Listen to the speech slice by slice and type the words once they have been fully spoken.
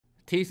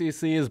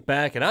TCC is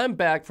back, and I'm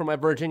back from my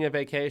Virginia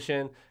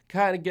vacation,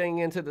 kind of getting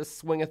into the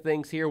swing of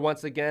things here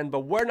once again,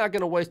 but we're not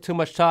going to waste too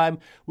much time.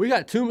 We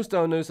got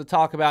Tombstone news to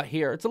talk about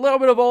here. It's a little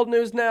bit of old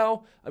news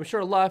now. I'm sure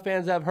a lot of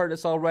fans have heard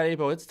this already,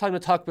 but it's time to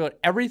talk about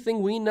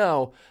everything we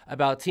know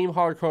about Team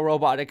Hardcore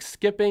Robotics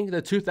skipping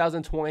the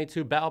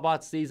 2022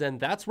 Battlebots season.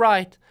 That's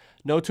right,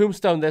 no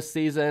Tombstone this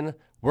season.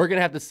 We're going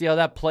to have to see how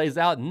that plays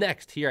out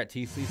next here at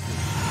TCC.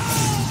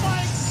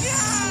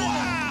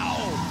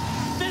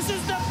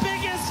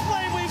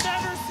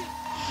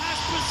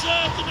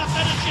 Enough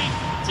energy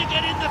to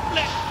get in the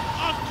flip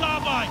on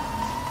Combot.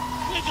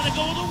 We're going to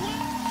go all the way.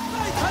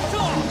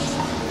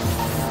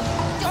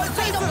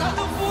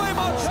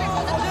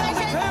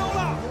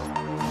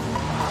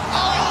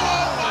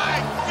 Oh my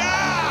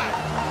God!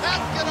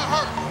 That's going to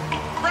hurt.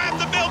 Grab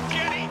the milk,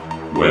 Jenny.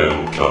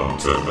 Welcome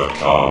to the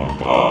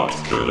Combot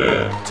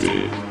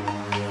Collective.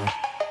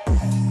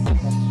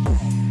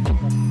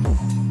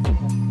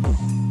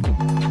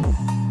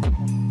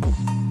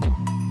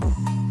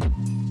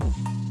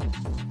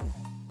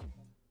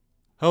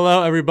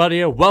 Hello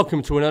everybody and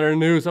welcome to another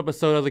news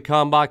episode of the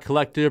Combot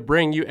Collective,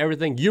 bringing you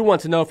everything you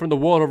want to know from the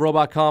world of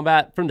robot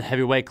combat, from the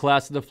heavyweight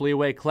class to the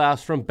flyweight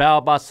class, from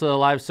Battlebots to the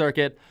live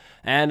circuit.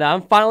 And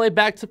I'm finally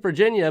back to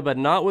Virginia, but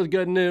not with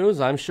good news.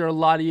 I'm sure a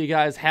lot of you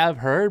guys have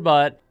heard,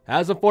 but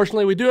as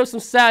unfortunately we do have some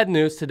sad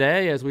news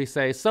today, as we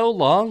say so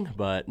long,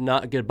 but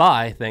not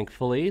goodbye,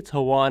 thankfully, to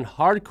one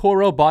Hardcore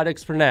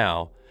Robotics for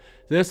now.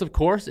 This, of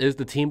course, is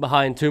the team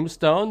behind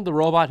Tombstone, the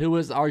robot who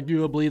is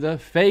arguably the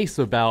face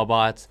of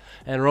Battlebots,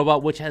 and a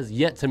robot which has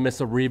yet to miss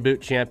a reboot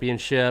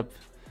championship.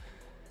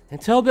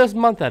 Until this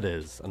month, that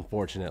is,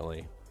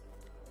 unfortunately.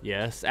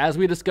 Yes, as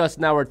we discussed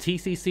in our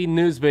TCC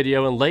news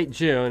video in late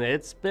June,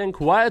 it's been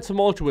quite a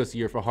tumultuous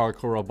year for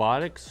Hardcore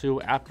Robotics, who,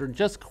 after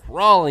just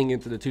crawling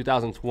into the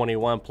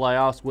 2021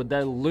 playoffs, would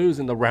then lose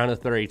in the round of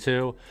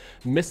 32,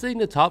 missing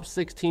the top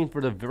 16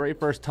 for the very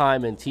first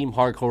time in Team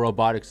Hardcore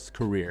Robotics'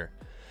 career.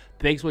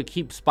 Things would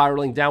keep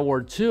spiraling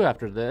downward too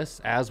after this,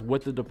 as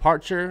with the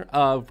departure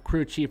of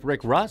crew chief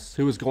Rick Russ,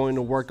 who was going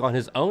to work on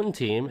his own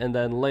team, and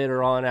then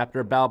later on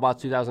after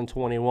Battlebots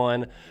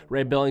 2021,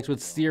 Ray Billings would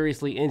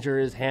seriously injure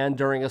his hand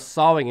during a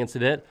sawing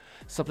incident,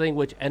 something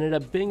which ended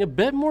up being a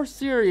bit more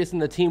serious than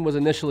the team was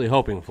initially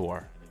hoping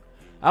for.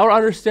 Our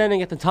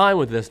understanding at the time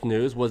with this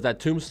news was that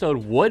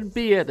Tombstone would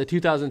be at the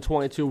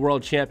 2022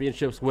 World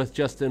Championships with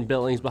Justin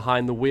Billings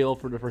behind the wheel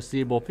for the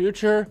foreseeable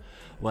future.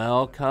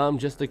 Well, come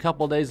just a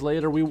couple days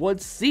later, we would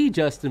see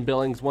Justin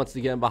Billings once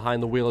again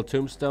behind the wheel of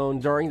Tombstone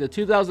during the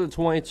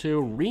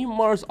 2022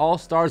 Remars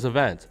All-Stars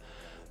event.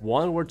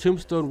 One where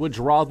Tombstone would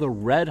draw the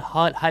Red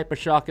Hut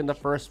Hypershock in the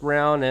first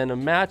round, and a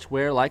match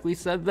where, like we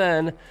said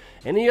then,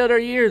 any other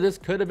year this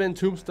could have been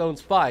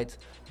Tombstone's fight.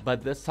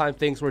 But this time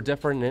things were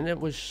different, and it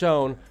was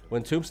shown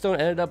when Tombstone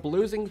ended up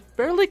losing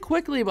fairly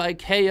quickly by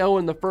KO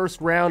in the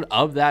first round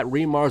of that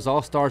Remars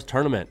All-Stars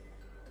tournament.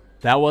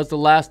 That was the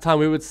last time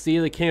we would see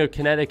the King of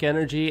Kinetic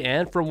Energy,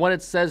 and from what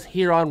it says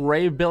here on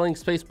Ray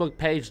Billings' Facebook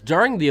page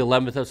during the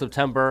 11th of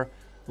September,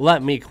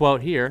 let me quote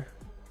here,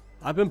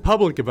 "I've been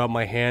public about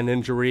my hand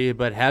injury,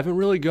 but haven't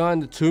really gone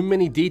into too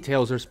many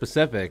details or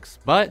specifics,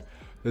 but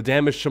the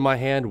damage to my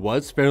hand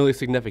was fairly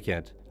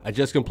significant. I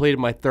just completed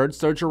my third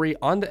surgery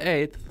on the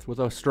 8th, with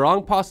a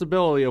strong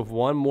possibility of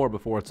one more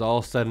before it's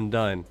all said and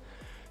done.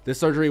 This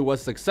surgery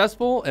was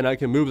successful, and I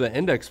can move the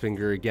index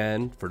finger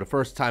again, for the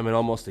first time in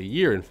almost a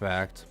year in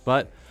fact,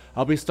 but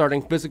I'll be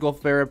starting physical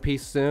therapy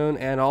soon,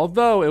 and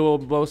although it will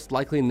most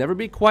likely never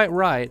be quite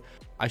right,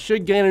 I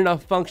should gain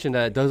enough function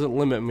that it doesn't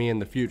limit me in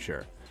the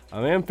future.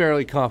 I am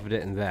fairly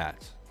confident in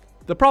that."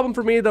 The problem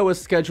for me though is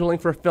scheduling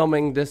for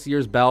filming this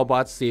year's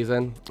Battlebots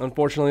season.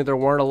 Unfortunately, there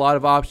weren't a lot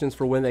of options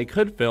for when they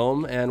could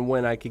film and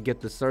when I could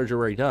get the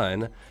surgery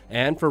done,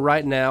 and for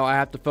right now I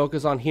have to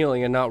focus on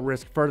healing and not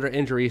risk further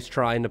injuries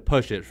trying to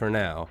push it for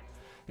now.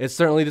 It's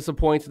certainly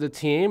disappointing to the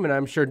team, and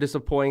I'm sure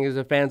disappointing to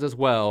the fans as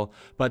well,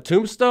 but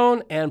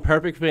Tombstone and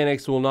Perfect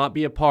Phoenix will not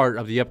be a part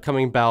of the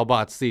upcoming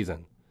Battlebots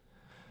season.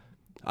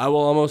 I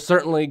will almost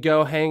certainly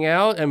go hang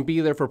out and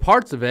be there for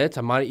parts of it.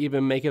 I might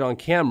even make it on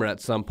camera at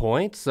some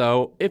point,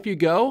 so if you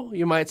go,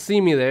 you might see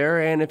me there,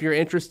 and if you're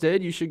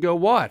interested, you should go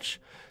watch.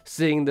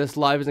 Seeing this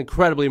live is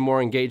incredibly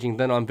more engaging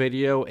than on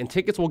video, and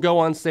tickets will go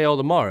on sale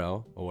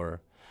tomorrow, or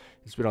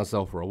it's been on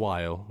sale for a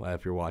while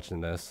if you're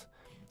watching this.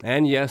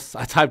 And yes,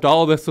 I typed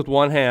all of this with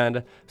one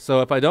hand, so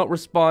if I don't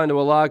respond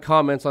to a lot of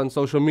comments on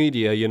social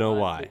media, you know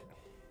why.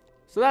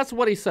 So that's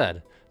what he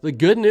said. The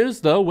good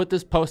news, though, with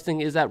this posting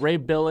is that Ray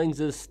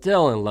Billings is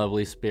still in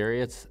lovely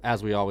spirits,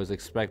 as we always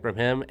expect from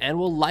him, and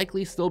will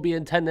likely still be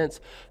in attendance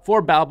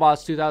for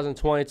Battlebots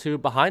 2022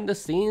 behind the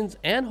scenes,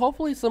 and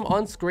hopefully some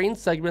on-screen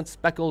segments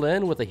speckled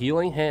in with a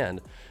healing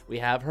hand. We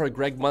have heard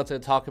Greg Munson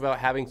talk about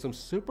having some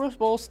Super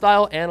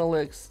Bowl-style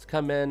analysts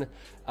come in,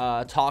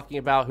 talking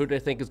about who they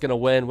think is going to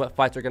win, what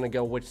fights are going to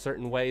go which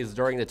certain ways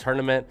during the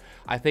tournament.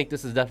 I think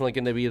this is definitely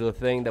going to be the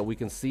thing that we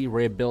can see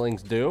Ray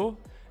Billings do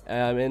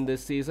in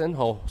this season.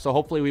 So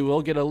hopefully we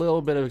will get a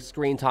little bit of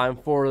screen time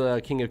for the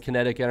King of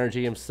Kinetic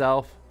Energy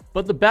himself.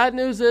 But the bad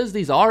news is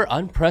these are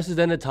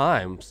unprecedented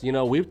times. You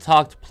know, we've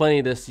talked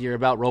plenty this year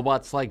about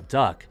robots like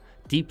Duck,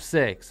 Deep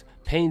Six,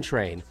 Pain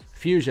Train,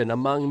 Fusion,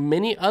 among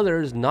many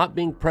others not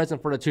being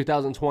present for the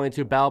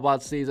 2022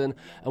 Battlebots season.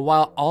 And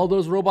while all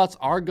those robots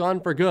are gone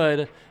for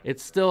good,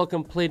 it's still a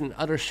complete and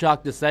utter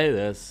shock to say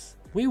this.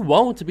 We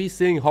won't be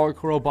seeing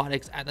Hardcore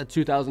Robotics at the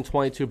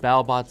 2022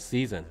 Battlebots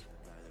season.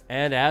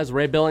 And as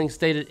Ray Billings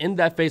stated in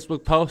that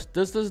Facebook post,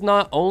 this does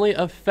not only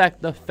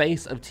affect the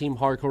face of Team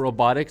Hardcore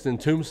Robotics and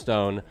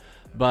Tombstone,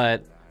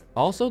 but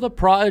also the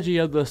prodigy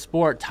of the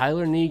sport,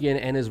 Tyler Negan,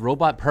 and his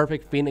robot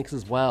Perfect Phoenix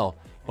as well.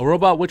 A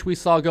robot which we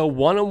saw go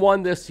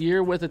 1-on-1 this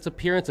year with its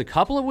appearance a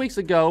couple of weeks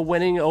ago,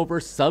 winning over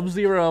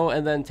Sub-Zero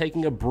and then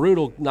taking a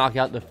brutal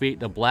knockout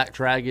defeat to Black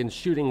Dragon,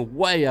 shooting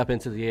way up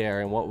into the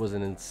air in what was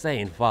an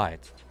insane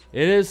fight.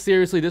 It is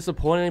seriously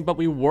disappointing, but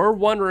we were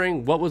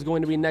wondering what was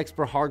going to be next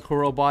for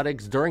Hardcore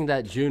Robotics during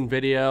that June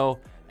video,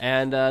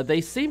 and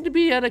they seem to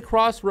be at a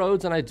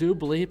crossroads, and I do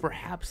believe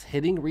perhaps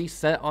hitting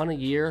reset on a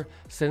year,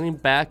 sitting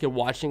back and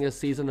watching a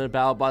season of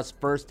Battlebots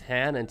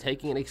firsthand and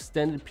taking an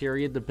extended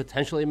period to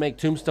potentially make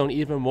Tombstone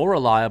even more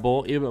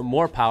reliable, even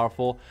more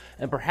powerful,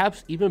 and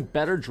perhaps even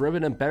better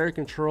driven and better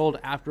controlled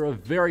after a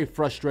very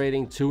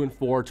frustrating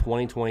 2-4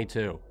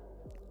 2022.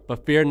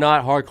 But fear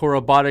not, Hardcore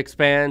Robotics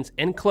fans.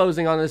 In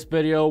closing on this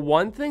video,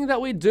 one thing that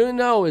we do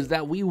know is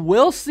that we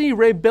will see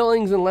Ray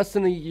Billings in less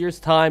than a year's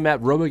time at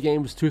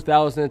RoboGames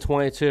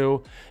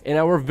 2022. In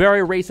our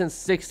very recent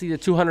 60 to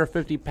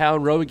 250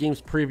 pound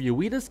RoboGames preview,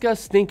 we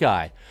discussed Stink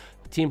Eye,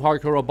 Team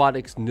Hardcore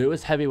Robotics'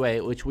 newest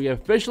heavyweight, which we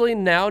officially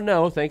now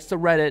know, thanks to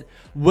Reddit,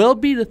 will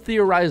be the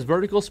theorized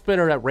vertical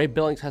spinner that Ray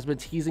Billings has been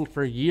teasing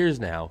for years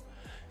now.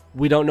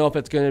 We don't know if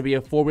it's going to be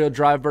a 4-wheel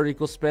drive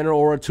vertical spinner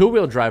or a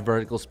 2-wheel drive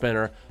vertical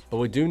spinner, but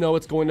we do know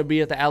it's going to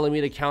be at the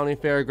Alameda County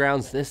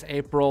Fairgrounds this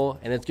April,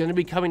 and it's going to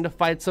be coming to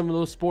fight some of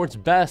those sports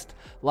best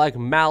like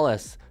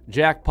Malice,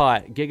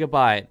 Jackpot,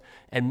 Gigabyte,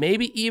 and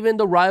maybe even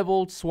the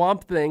rival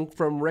Swamp Thing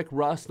from Rick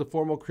Russ, the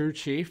former crew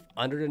chief,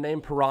 under the name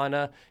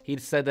Piranha. He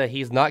said that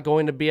he's not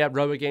going to be at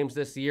RoboGames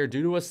this year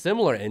due to a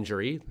similar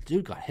injury. The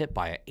dude got hit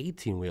by an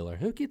 18-wheeler.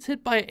 Who gets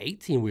hit by an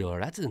 18-wheeler?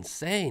 That's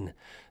insane.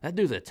 That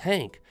dude's a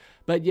tank.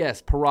 But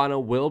yes, Piranha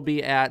will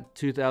be at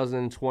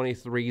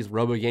 2023's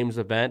RoboGames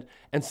event,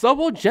 and so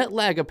will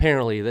Jetlag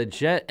apparently, the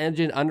jet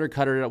engine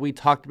undercutter that we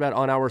talked about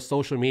on our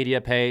social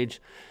media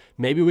page.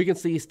 Maybe we can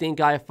see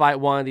Stink Eye fight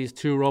one of these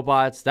two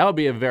robots. That would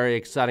be a very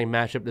exciting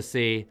matchup to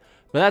see.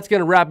 But that's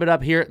going to wrap it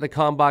up here at the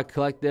Combot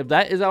Collective.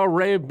 That is our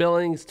Ray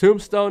Billings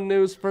Tombstone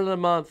news for the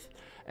month.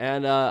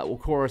 And of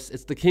course,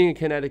 it's the king of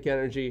kinetic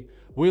energy.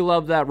 We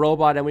love that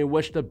robot, and we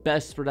wish the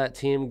best for that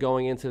team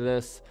going into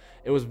this.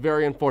 It was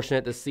very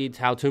unfortunate to see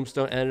how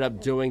Tombstone ended up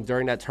doing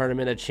during that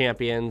Tournament of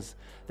Champions.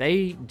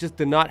 They just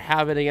did not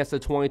have it against the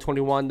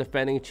 2021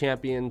 defending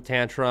champion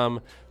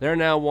Tantrum. They're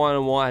now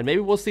 1-1. Maybe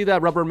we'll see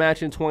that rubber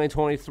match in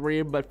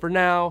 2023, but for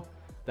now,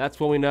 that's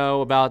what we know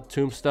about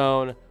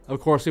Tombstone. Of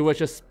course, we wish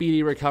a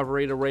speedy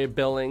recovery to Ray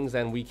Billings,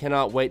 and we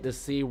cannot wait to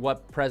see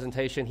what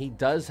presentation he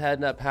does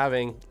end up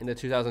having in the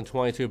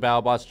 2022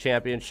 Battlebots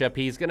Championship.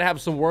 He's going to have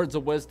some words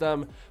of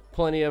wisdom,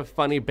 plenty of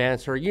funny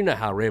banter. You know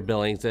how Ray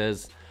Billings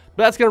is.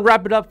 But that's going to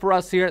wrap it up for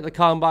us here at the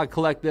Combot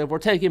Collective. We're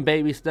taking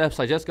baby steps.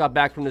 I just got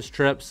back from this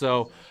trip,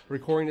 so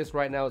recording this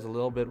right now is a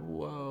little bit,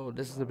 whoa,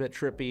 this is a bit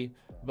trippy.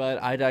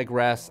 But I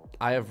digress.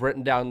 I have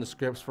written down the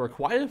scripts for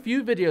quite a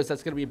few videos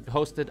that's going to be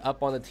posted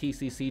up on the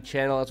TCC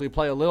channel as we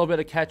play a little bit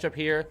of catch-up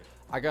here.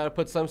 I got to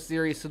put some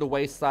series to the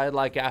wayside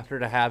like After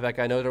the Havoc.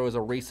 I know there was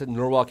a recent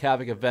Norwalk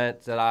Havoc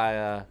event that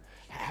I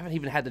haven't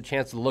even had the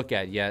chance to look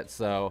at yet,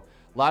 so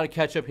a lot of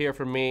catch up here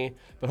from me,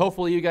 but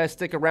hopefully you guys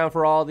stick around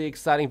for all the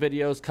exciting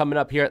videos coming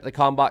up here at the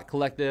Combot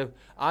Collective.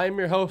 I'm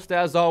your host,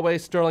 as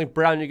always, Sterling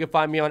Brown. You can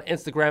find me on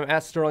Instagram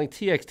at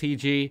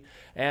SterlingTXTG.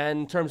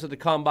 And in terms of the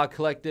Combot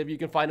Collective, you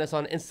can find us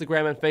on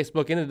Instagram and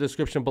Facebook in the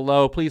description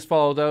below. Please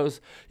follow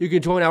those. You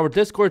can join our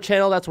Discord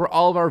channel. That's where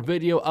all of our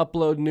video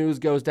upload news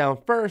goes down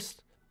first.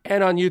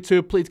 And on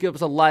YouTube, please give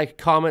us a like,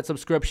 comment,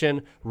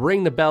 subscription,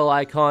 ring the bell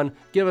icon,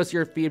 give us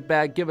your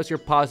feedback, give us your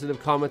positive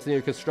comments and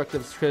your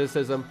constructive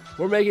criticism.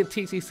 We're making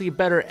TCC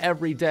better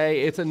every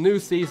day. It's a new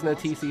season of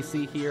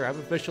TCC here. I've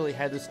officially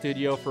had the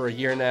studio for a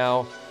year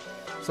now,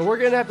 so we're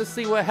going to have to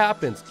see what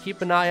happens.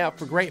 Keep an eye out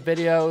for great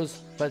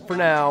videos, but for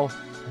now,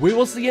 we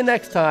will see you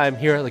next time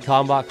here at the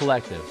Combot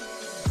Collective.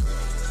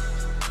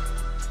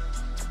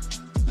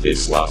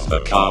 This was the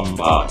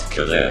Combot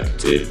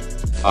Collective.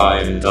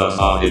 Find us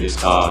on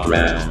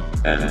Instagram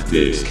and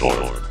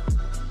Discord.